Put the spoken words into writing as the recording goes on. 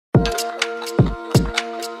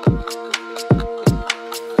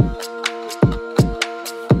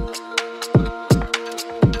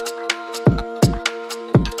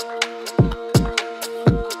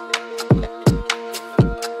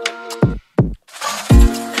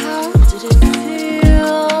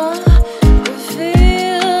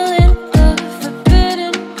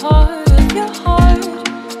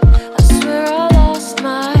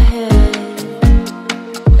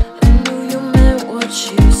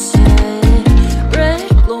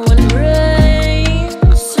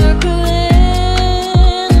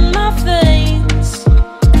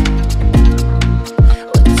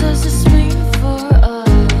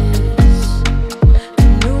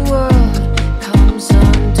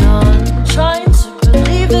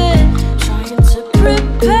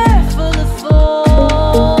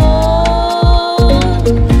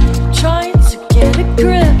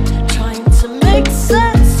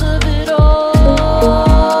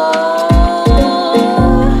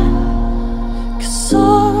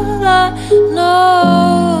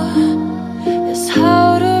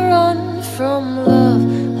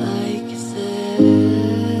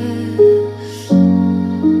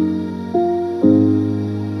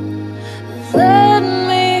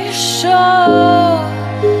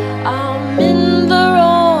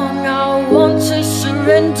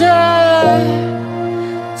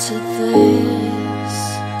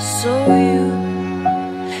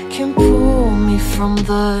from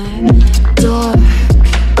the dark.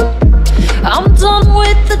 I'm done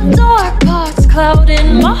with the dark parts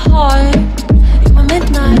clouding my heart. You're my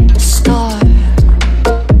midnight star.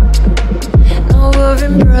 Now we're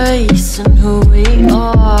embracing who we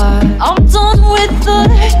are. I'm done with the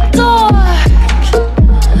dark.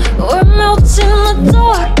 We're melting the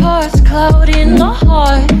dark parts clouding our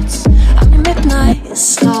hearts. I'm your midnight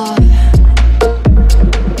star.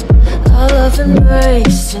 I love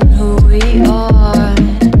embracing who we are.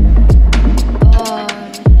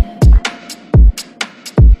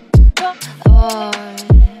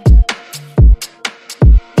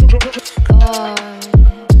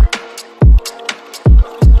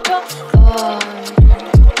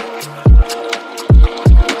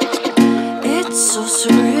 It's so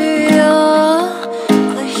surreal,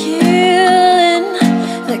 the healing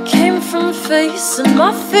that came from facing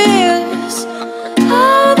my fears.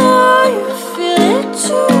 I know you feel it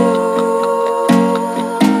too.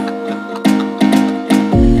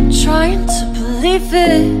 Trying to believe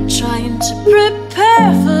it, trying to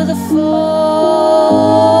prepare for the fall.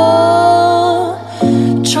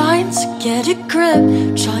 Trying to get a grip,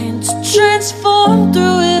 trying to transform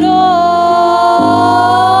through it all.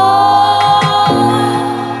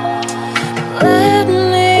 Let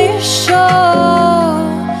me show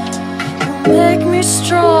you make me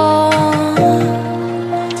strong.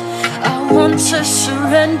 I want to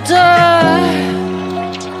surrender.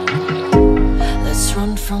 Let's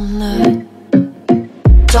run from the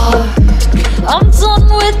dark. I'm done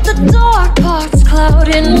with the dark parts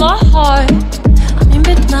clouding my heart. I'm your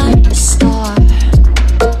midnight star.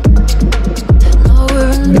 Now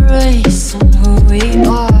we're embracing who we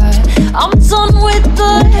are. I'm done with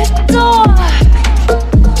the dark.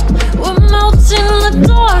 We're melting the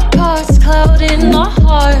dark parts clouding our